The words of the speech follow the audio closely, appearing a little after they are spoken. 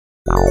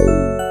This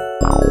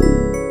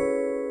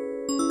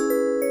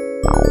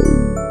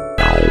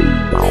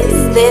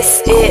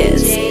is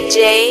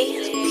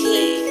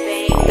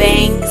JP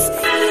Bangs.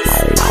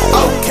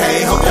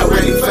 Okay, hope y'all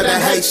ready for the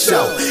hate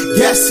show.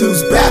 Guess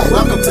who's back?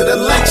 Welcome to the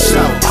Lake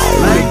Show.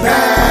 Lake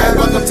back,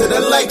 welcome to the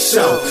Lake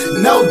Show.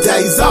 No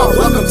days off,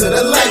 welcome to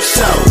the Lake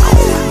Show.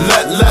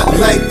 Look,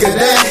 Lake of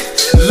that.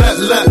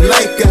 Look,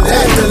 Lake of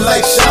that. The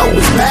Lake Show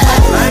is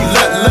back.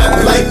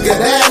 Look, Lake of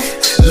that.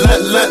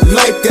 Look,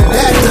 Lake of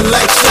that. The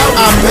Lake Show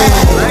is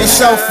back. The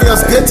show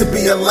feels good to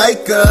be a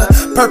Laker.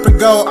 Purple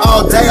gold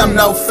all day, I'm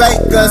no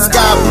faker.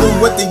 Sky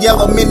blue with the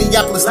yellow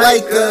Minneapolis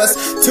Lakers.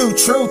 Too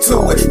true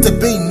to it, to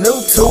be new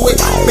to it.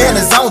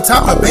 Banners on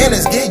top of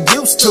banners, get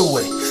used to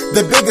it.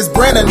 The biggest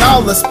brand in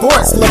all the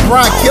sports.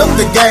 LeBron killed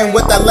the game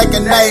with that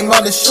Laker name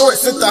on the short.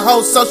 Sent the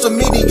whole social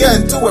media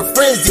into a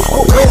frenzy.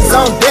 Put wins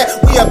on deck,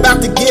 we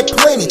about to get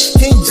plenty.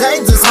 King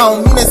James is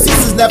home, meaning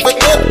season's never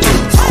empty.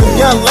 The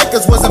young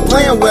Lakers wasn't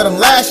playing with them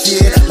last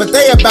year, but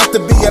they about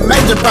to be a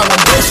major problem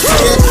this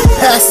year.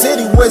 Pass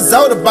City with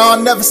Zoe, the ball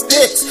never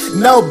sticks.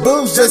 No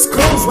booze, just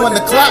cruise when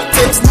the clock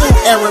ticks. New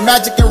era,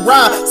 Magic and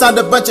Rob signed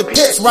a bunch of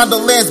picks. Rondo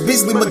Lance,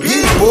 Beasley,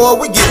 McGee, boy,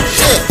 we get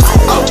shit.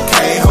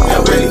 Okay, hope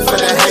y'all ready for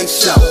the hate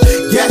show.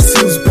 Guess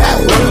who's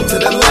back? Welcome to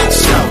the Lake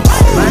Show.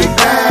 Lake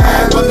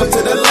back, welcome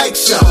to the Lake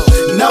Show.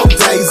 No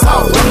days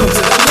off, welcome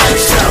to the Lake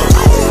Show.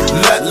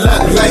 Look,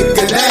 Lake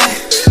of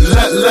that.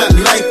 Look,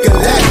 Lake of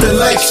that. The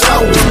Lake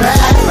Show is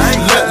back.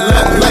 Look,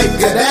 Lake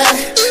of that.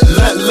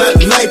 Look,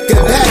 Lake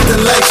of that. The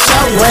Lake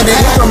Show is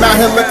back. From out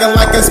here looking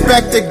like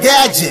Inspector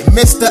Gadget.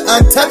 Mr.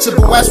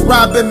 Untouchable, that's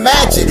Robin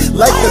Magic.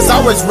 Lakers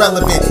always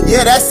relevant,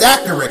 yeah, that's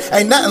accurate.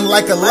 Ain't nothing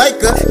like a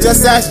Laker,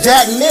 just ask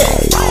Jack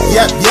Nick.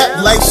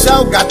 Yep, Lake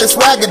Show got the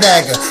swagger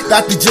dagger.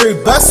 Dr. Jerry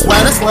Bus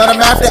swag, that's what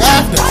I'm after.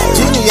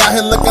 Genie out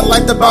here looking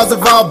like the boss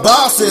of all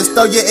bosses.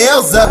 Throw your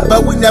L's up,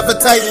 but we never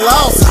take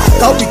losses.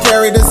 Kobe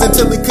carried us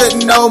until he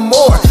couldn't no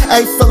more.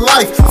 A for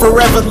life,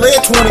 forever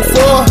live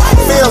 24.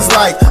 Feels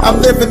like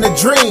I'm living a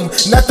dream.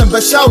 Nothing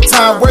but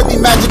showtime, worthy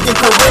Magic and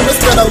Kareem.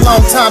 It's been a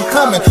long time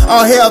coming,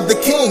 all hail the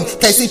king.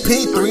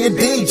 KCP3 and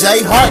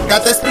DJ Hart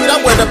got that speed. I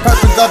wear the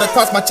purple gold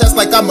across my chest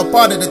like I'm a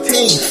part of the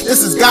team.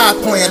 This is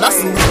God playing, I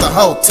salute the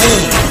whole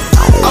team.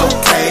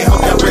 Okay,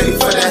 hope y'all ready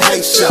for the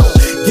hate show.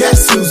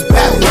 Guess who's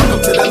back?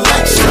 Welcome to the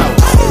Lake Show.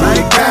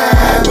 Lake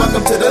back,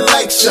 welcome to the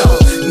Lake Show.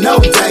 No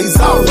days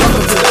off,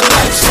 welcome to the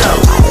Lake Show.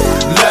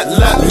 Look,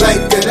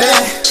 Lake of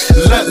that.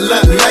 Look,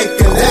 Lake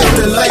of that.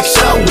 The Lake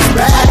Show is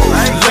back.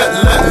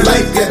 Look,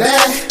 Lake of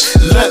that.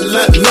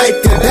 Look,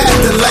 Lake of that.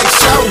 The Lake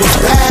Show is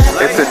back.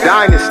 It's a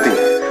dynasty.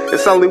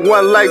 It's only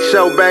one Lake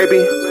Show, baby.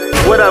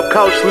 What up,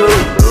 Coach Lou?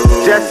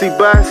 Jesse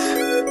Buss,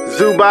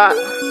 Zubac,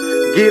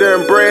 Geeta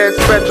and Brad,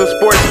 Spectrum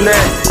Sports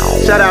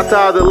Net. Shout out to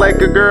all the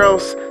Laker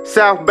girls,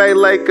 South Bay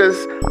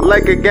Lakers,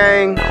 Laker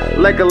Gang,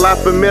 Laker La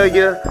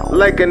Familia,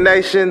 Laker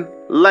Nation,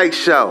 Lake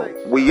Show.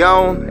 We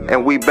on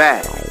and we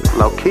back.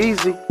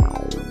 Low-keezy.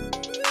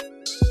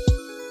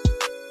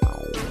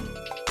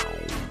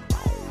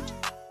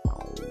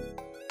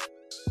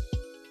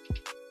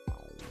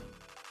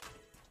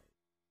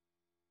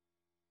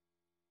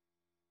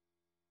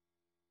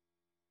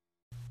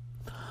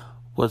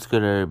 What's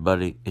good,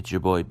 everybody? It's your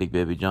boy, Big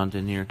Baby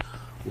Johnson here.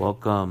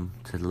 Welcome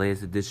to the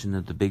latest edition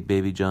of the Big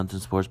Baby Johnson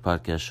Sports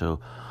Podcast Show.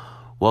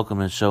 Welcome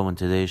to the show. In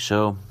today's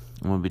show,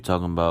 I'm going to be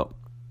talking about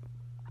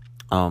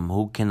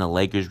who can the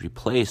Lakers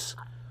replace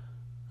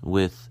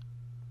with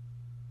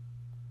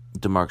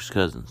DeMarcus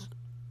Cousins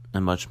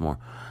and much more.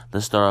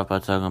 Let's start off by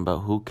talking about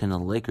who can the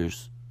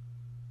Lakers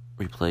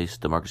replace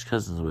DeMarcus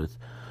Cousins with.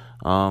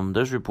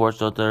 There's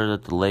reports out there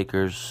that the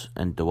Lakers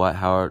and Dwight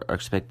Howard are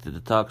expected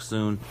to talk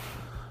soon.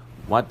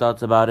 My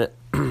thoughts about it,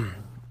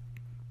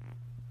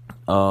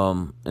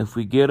 if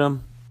we get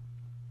him,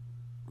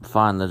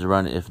 fine, let's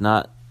run it. If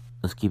not,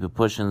 let's keep it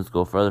pushing. Let's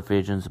go for other free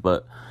agents.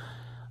 But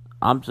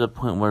I'm to the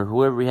point where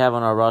whoever we have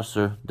on our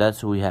roster, that's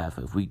who we have.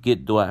 If we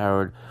get Dwight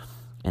Howard,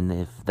 and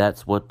if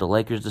that's what the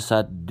Lakers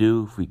decide to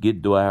do, if we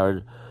get Dwight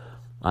Howard,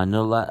 I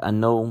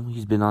know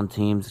he's been on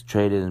teams,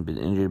 traded, and been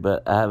injured,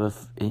 but I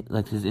have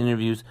his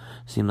interviews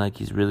seem like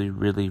he's really,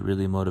 really,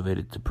 really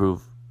motivated to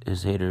prove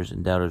his haters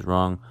and doubters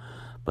wrong.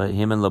 But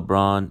him and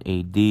LeBron,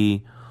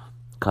 AD,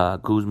 Kyle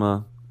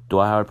Kuzma,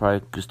 Dwight Howard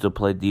probably could still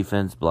play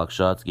defense, block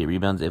shots, get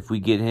rebounds. If we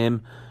get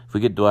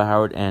Dwight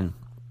Howard and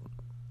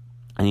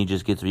he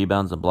just gets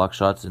rebounds and block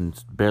shots and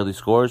barely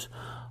scores,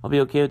 I'll be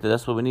okay with it.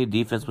 That's what we need,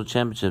 defense with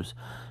championships.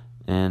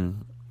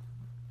 And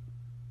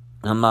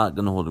I'm not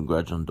going to hold a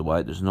grudge on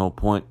Dwight. There's no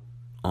point.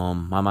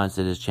 My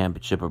mindset is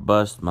championship or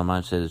bust. My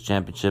mindset is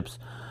championships.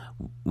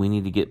 We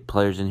need to get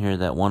players in here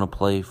that want to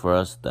play for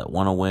us, that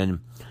want to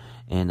win.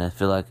 And I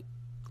feel like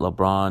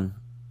LeBron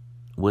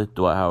with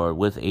Dwight Howard,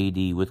 with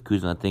AD, with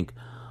Kuzma, I think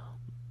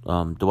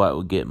Dwight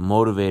would get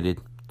motivated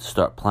to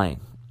start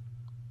playing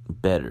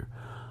better.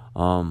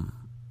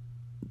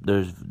 There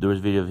was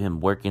video of him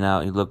working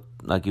out. He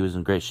looked like he was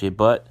in great shape.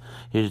 But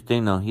here's the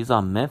thing, though. He's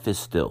on Memphis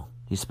still.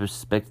 He's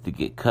expected to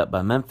get cut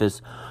by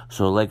Memphis,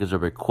 so the Lakers are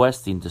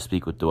requesting to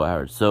speak with Dwight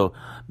Howard. So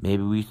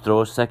maybe we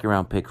throw a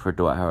second-round pick for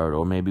Dwight Howard,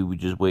 or maybe we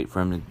just wait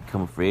for him to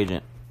become a free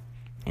agent.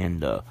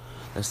 And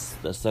that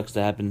sucks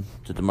to happen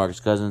to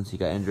DeMarcus Cousins. He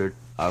got injured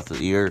out for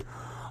the year.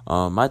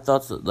 My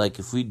thoughts, like,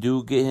 if we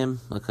do get him,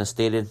 like I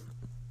stated,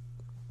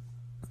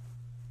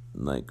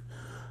 like,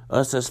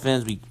 us as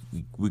fans, we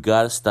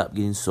gotta stop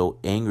getting so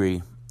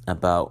angry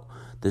about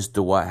this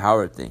Dwight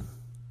Howard thing.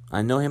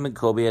 I know him and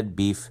Kobe had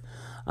beef.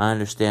 I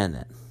understand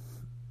that.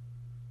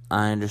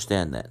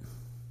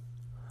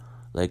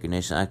 Laker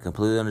Nation, I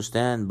completely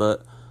understand,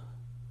 but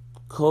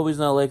Kobe's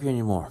not a Laker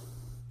anymore.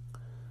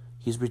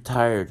 He's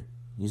retired.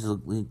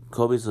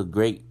 Kobe's a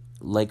great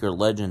Laker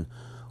legend.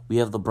 We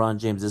have LeBron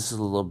James. This is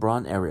the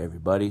LeBron era,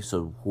 everybody.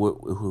 So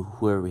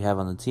whoever we have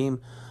on the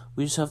team,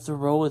 we just have to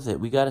roll with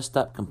it. We got to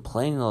stop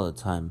complaining all the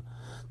time.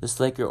 This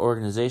Laker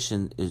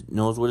organization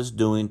knows what it's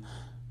doing,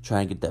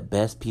 trying to get the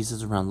best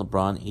pieces around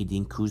LeBron, AD,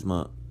 and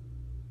Kuzma,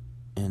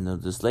 and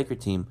this Laker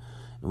team.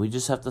 And we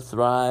just have to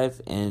thrive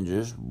and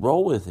just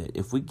roll with it.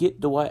 If we get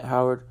Dwight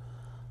Howard,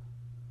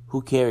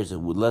 who cares?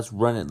 Let's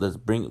run it. Let's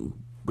bring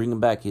him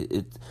back.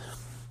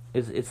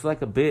 It's like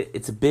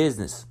it's a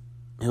business.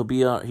 He'll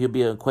be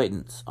an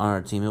acquaintance on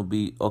our team. He'll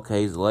be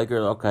okay. He's a Laker.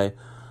 Okay,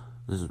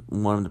 this is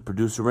want him to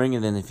produce a ring,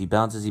 and then if he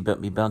bounces, he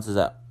bounces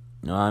out.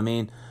 You know what I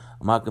mean?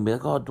 I'm not gonna be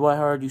like, oh, Dwight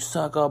Howard, you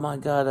suck. Oh my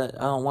God, I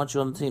don't want you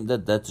on the team.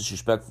 That's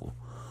disrespectful.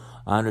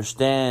 I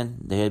understand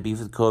they had beef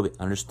with Kobe.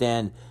 I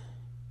understand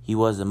he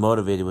wasn't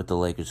motivated with the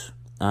Lakers.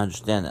 I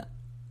understand that,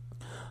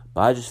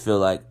 but I just feel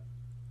like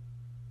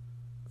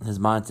his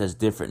mindset's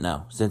different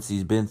now since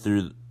he's been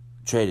through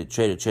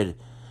traded.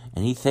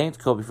 And he thanked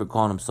Kobe for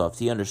calling him soft.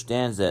 He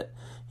understands that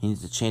he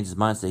needs to change his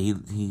mindset.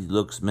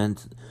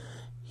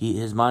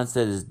 His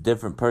mindset is a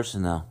different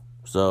person now.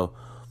 So,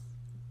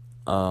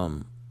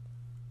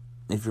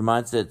 if your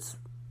mindset's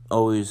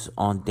always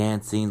on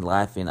dancing,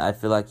 laughing, I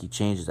feel like he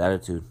changed his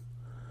attitude.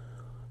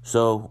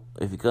 So,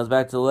 if he comes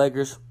back to the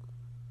Lakers,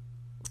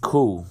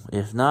 cool.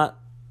 If not,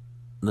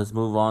 let's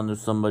move on to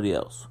somebody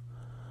else.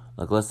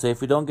 Like, let's say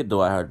if we don't get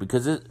Dwight Howard,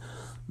 because just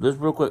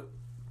real quick,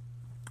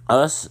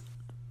 us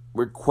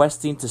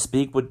requesting to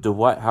speak with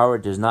Dwight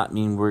Howard does not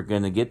mean we're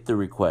going to get the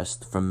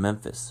request from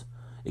Memphis.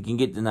 It can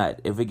get denied.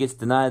 If it gets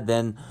denied,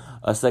 then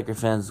us Laker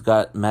fans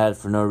got mad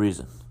for no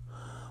reason.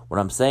 What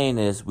I'm saying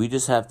is we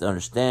just have to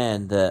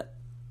understand that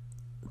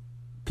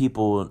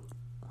people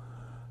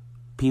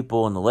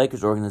in the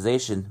Lakers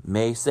organization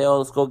may say, oh,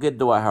 let's go get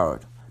Dwight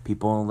Howard.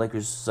 People in the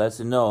Lakers side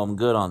say, no, I'm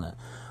good on that.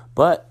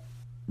 But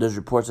there's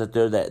reports out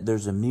there that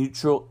there's a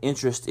mutual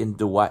interest in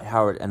Dwight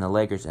Howard and the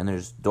Lakers, and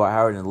there's Dwight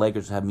Howard and the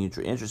Lakers have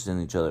mutual interest in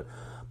each other.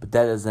 But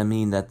that doesn't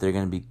mean that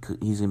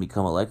he's gonna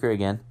become a Laker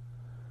again.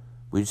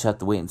 We just have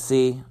to wait and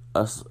see.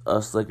 Us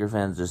Laker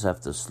fans just have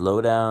to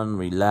slow down,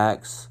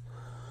 relax,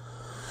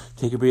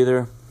 take a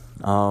breather.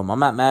 I'm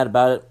not mad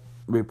about it.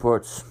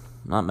 Reports,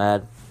 not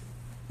mad,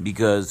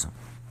 because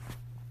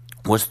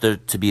what's there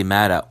to be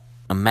mad at?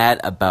 I'm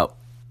mad about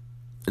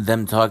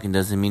them talking.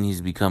 Doesn't mean he's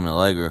becoming a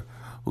Laker.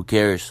 Who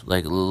cares?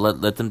 Like,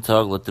 let them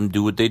talk. Let them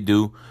do what they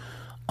do.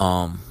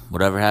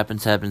 Whatever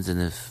happens.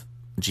 And if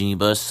Jeanie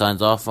Buss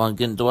signs off on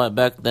getting Dwight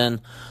back,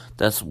 then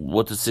that's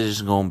what the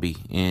decision's going to be.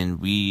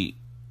 And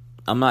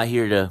I'm not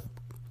here to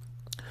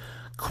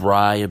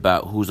cry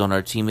about who's on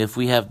our team. If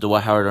we have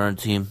Dwight Howard on our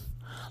team,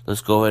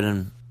 let's go ahead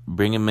and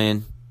bring him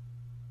in.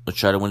 Let's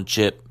try to win a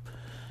chip.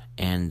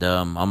 And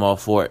I'm all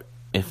for it.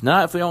 If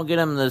not, if we don't get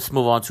him, let's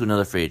move on to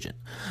another free agent.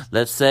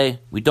 Let's say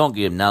we don't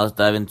get him. Now let's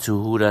dive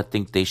into who I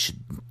think they should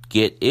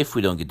get if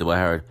we don't get Dwight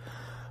Howard.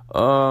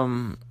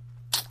 I'm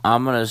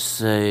gonna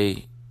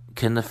say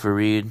Kenneth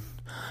Faried,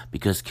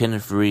 because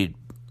Kenneth Faried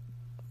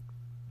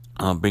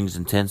brings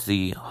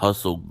intensity,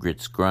 hustle,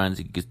 grits, grinds.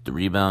 He gets the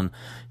rebound.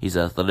 He's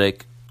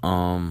athletic.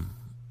 Also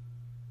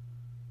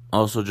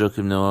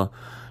Joakim Noah.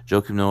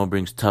 Joakim Noah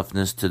brings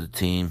toughness to the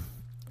team.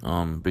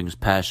 Brings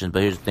passion.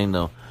 But here's the thing,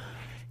 though.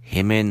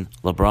 Him and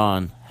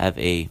LeBron have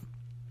a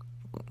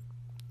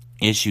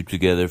issue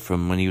together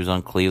from when he was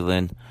on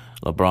Cleveland.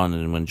 LeBron,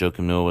 and when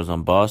Joakim Noah was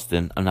on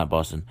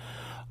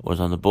was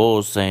on the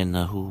Bulls, saying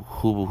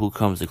who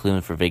comes to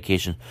Cleveland for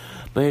vacation.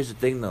 But here's the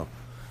thing, though,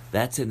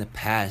 that's in the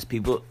past.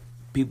 People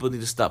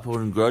need to stop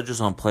holding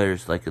grudges on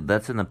players. Like,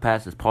 that's in the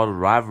past. It's part of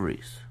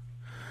rivalries.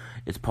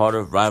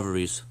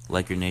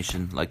 Laker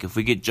Nation. Like, if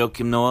we get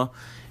Joakim Noah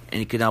and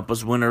he can help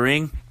us win a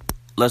ring,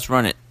 let's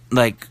run it.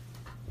 Like,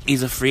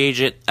 he's a free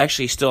agent.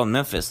 Actually, he's still in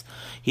Memphis.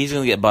 He's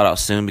gonna get bought out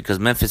soon because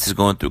Memphis is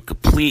going through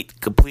complete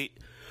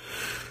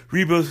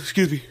rebuild.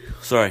 Excuse me.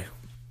 Sorry.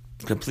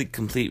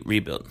 Complete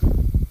rebuild.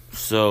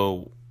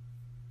 So,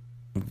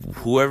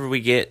 whoever we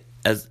get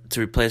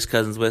to replace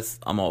Cousins with,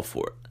 I'm all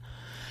for it.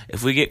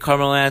 If we get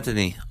Carmelo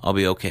Anthony, I'll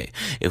be okay.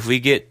 If we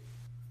get,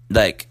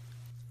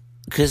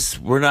 because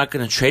we're not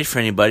going to trade for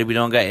anybody.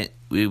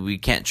 We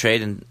can't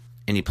trade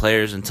any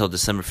players until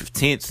December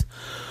 15th.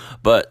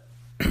 But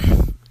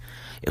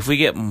if we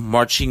get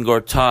Marcin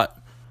Gortat,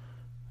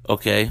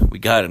 okay, we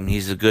got him.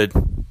 He's a good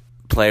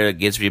player that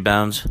gets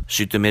rebounds,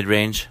 shoot the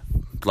mid-range,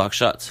 block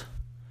shots.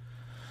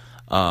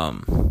 We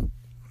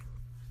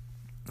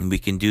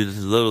can do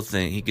the little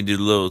thing. He can do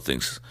the little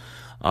things.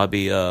 I'll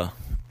be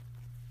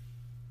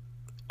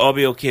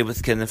okay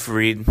with Kenneth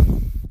Faried,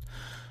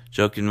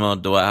 Joakim Noah,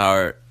 Dwight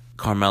Howard,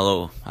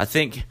 Carmelo. I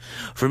think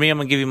for me, I'm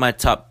gonna give you my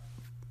top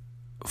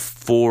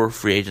 4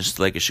 free agents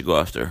the Lakers should go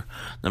after.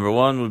 Number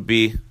 1 would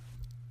be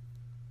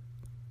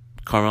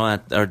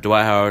Dwight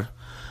Howard.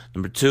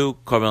 Number 2,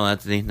 Carmelo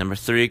Anthony. Number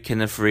 3,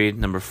 Kenneth Faried.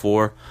 Number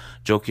 4,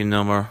 Joakim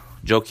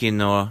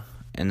Noah.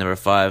 And number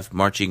 5,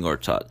 Marcin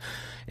Gortat.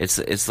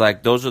 It's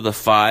like those are the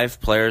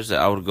 5 players that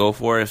I would go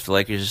for if the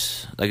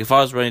Lakers, like if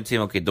I was running a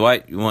team. Okay,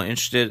 Dwight, you weren't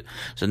interested?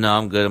 So no,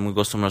 I'm good. I'm gonna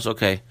go somewhere else.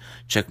 Okay,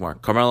 check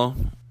mark. Carmelo.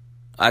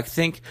 I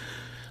think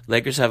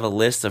Lakers have a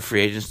list of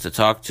free agents to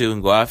talk to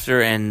and go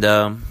after, and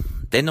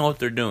they know what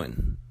they're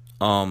doing.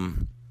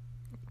 And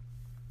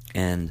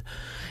I'm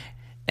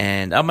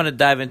gonna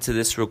dive into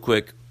this real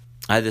quick.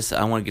 I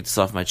want to get this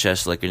off my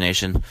chest, Laker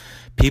Nation.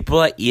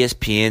 People at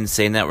ESPN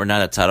saying that we're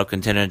not a title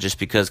contender just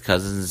because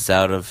Cousins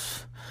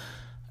is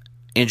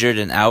injured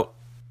and out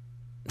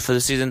for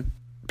the season.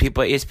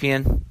 People at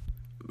ESPN,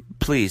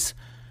 please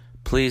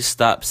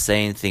stop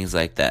saying things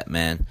like that,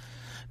 man.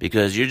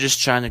 Because you're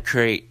just trying to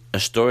create a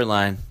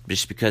storyline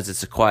just because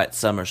it's a quiet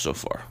summer so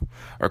far.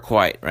 Or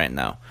quiet right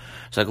now.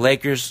 It's like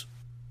Lakers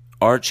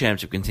are a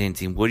championship contending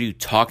team. What are you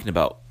talking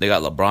about? They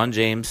got LeBron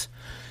James,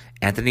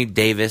 Anthony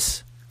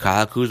Davis,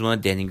 Kyle Kuzma,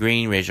 Danny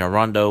Green, Rajon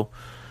Rondo.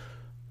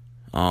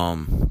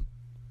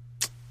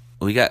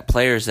 We got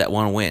players that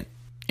want to win.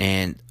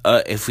 And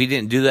if we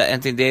didn't do that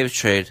Anthony Davis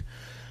trade,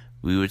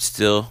 we would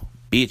still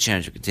be a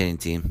championship contending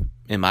team,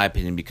 in my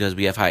opinion, because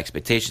we have high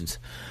expectations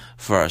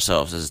for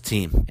ourselves as a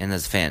team and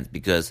as fans.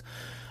 Because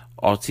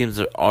our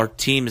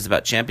team is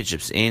about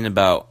championships, it ain't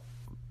about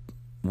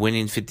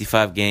winning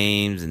 55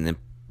 games and then,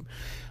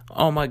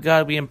 oh my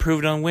God, we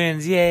improved on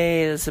wins,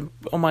 yay!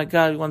 Oh my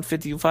God, we won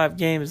 55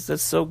 games,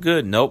 that's so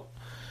good. Nope.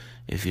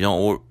 If you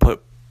don't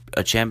put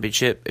a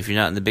championship, if you're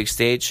not in the big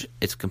stage,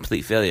 it's a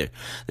complete failure.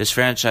 This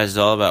franchise is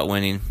all about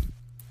winning.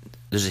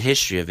 There's a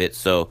history of it,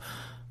 so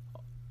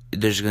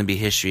there's going to be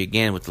history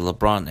again with the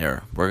LeBron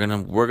era. We're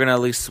gonna at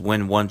least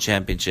win 1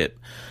 championship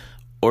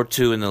or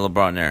 2 in the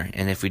LeBron era,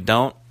 and if we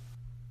don't,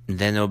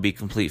 then it'll be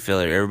complete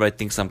failure. Everybody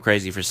thinks I'm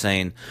crazy for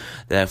saying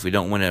that if we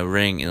don't win a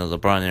ring in the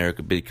LeBron era, it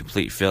could be a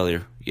complete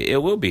failure.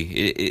 It will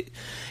be.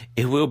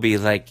 It will be.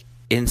 Like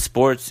in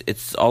sports,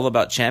 it's all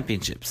about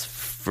championships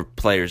for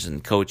players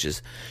and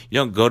coaches. You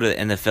don't go to the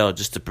NFL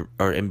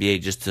or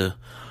NBA just to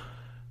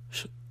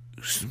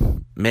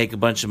make a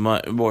bunch of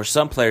money. Or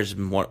some players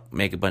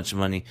make a bunch of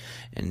money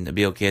and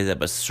be okay with that.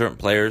 But certain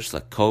players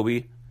like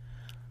Kobe,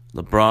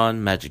 LeBron,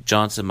 Magic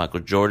Johnson,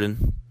 Michael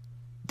Jordan,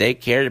 they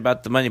cared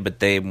about the money, but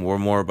they were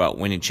more about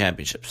winning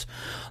championships.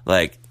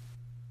 Like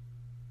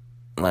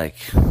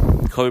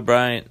Kobe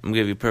Bryant, I'm going to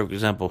give you a perfect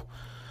example.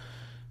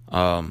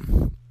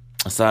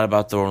 It's not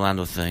about the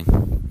Orlando thing.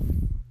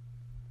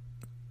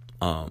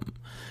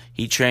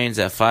 He trains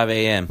at 5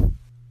 a.m.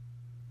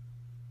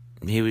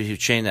 He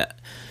trained at,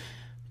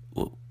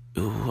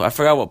 I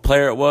forgot what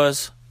player it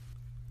was.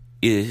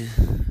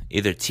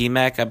 Either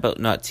T-Mac,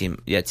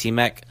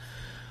 T-Mac.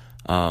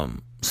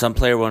 Some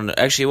player wanted to,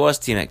 actually it was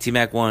T-Mac.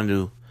 T-Mac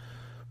wanted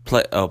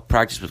to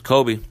practice with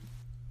Kobe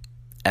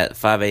at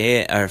 5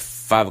 a.m. or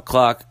 5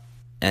 o'clock,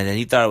 and then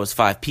he thought it was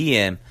 5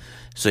 p.m.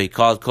 So he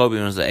called Kobe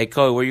and was like, "Hey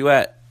Kobe, where you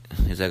at?"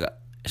 He's like,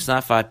 "It's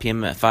not 5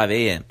 p.m. at 5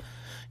 a.m."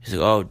 He's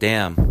like, "Oh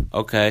damn,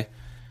 okay."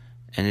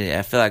 And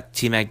I feel like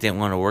T-Mac didn't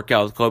want to work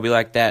out with Kobe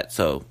like that,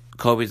 so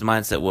Kobe's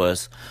mindset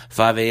was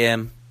 5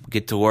 a.m.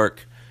 get to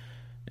work,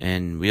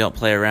 and we don't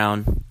play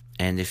around.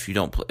 And if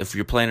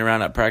you're playing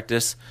around at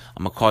practice,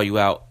 I'm gonna call you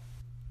out.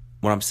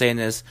 What I'm saying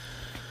is,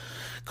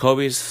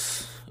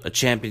 Kobe's a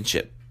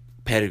championship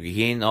pedigree.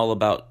 He ain't all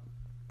about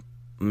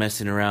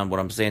messing around. What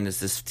I'm saying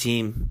is, this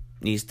team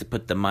needs to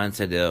put the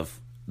mindset of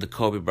the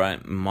Kobe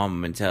Bryant Mamba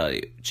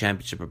mentality,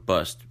 championship or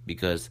bust,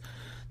 because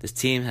this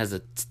team has a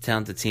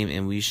talented team,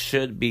 and we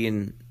should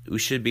win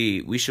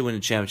the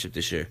championship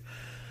this year.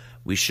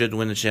 We should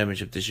win the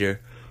championship this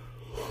year.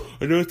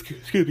 I know it's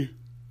excuse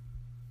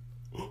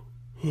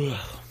me.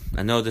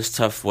 I know this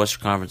tough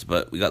Western Conference,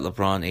 but we got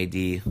LeBron,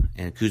 AD,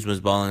 and Kuzma's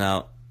balling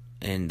out,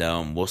 and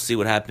we'll see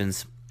what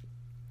happens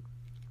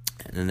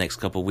in the next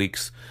couple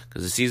weeks,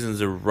 because the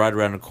seasons are right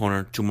around the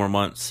corner, 2 more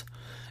months,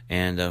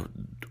 and the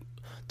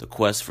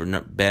quest for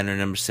banner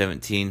number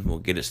 17, we'll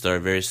get it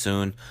started very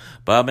soon.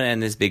 But I'm going to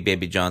end this Big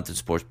Baby Jonathan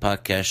Sports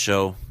Podcast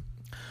show.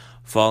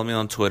 Follow me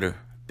on Twitter,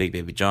 Big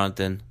Baby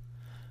Jonathan.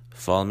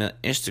 Follow me on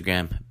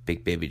Instagram,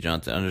 Big Baby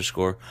Jonathan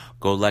 _.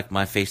 Go like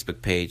my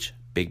Facebook page,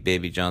 Big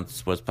Baby Jonathan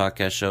Sports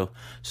Podcast Show.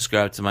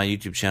 Subscribe to my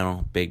YouTube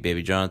channel, Big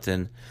Baby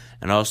Jonathan.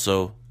 And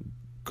also,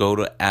 go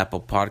to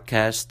Apple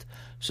Podcast,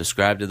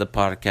 subscribe to the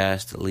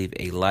podcast, leave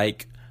a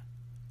like,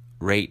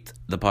 rate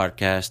the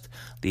podcast,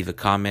 leave a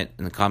comment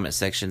in the comment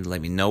section.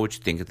 Let me know what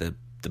you think of the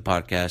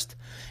podcast.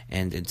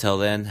 And until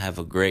then, have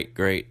a great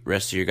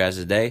rest of your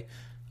guys' day.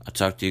 I'll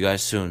talk to you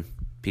guys soon.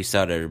 Peace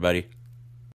out, everybody.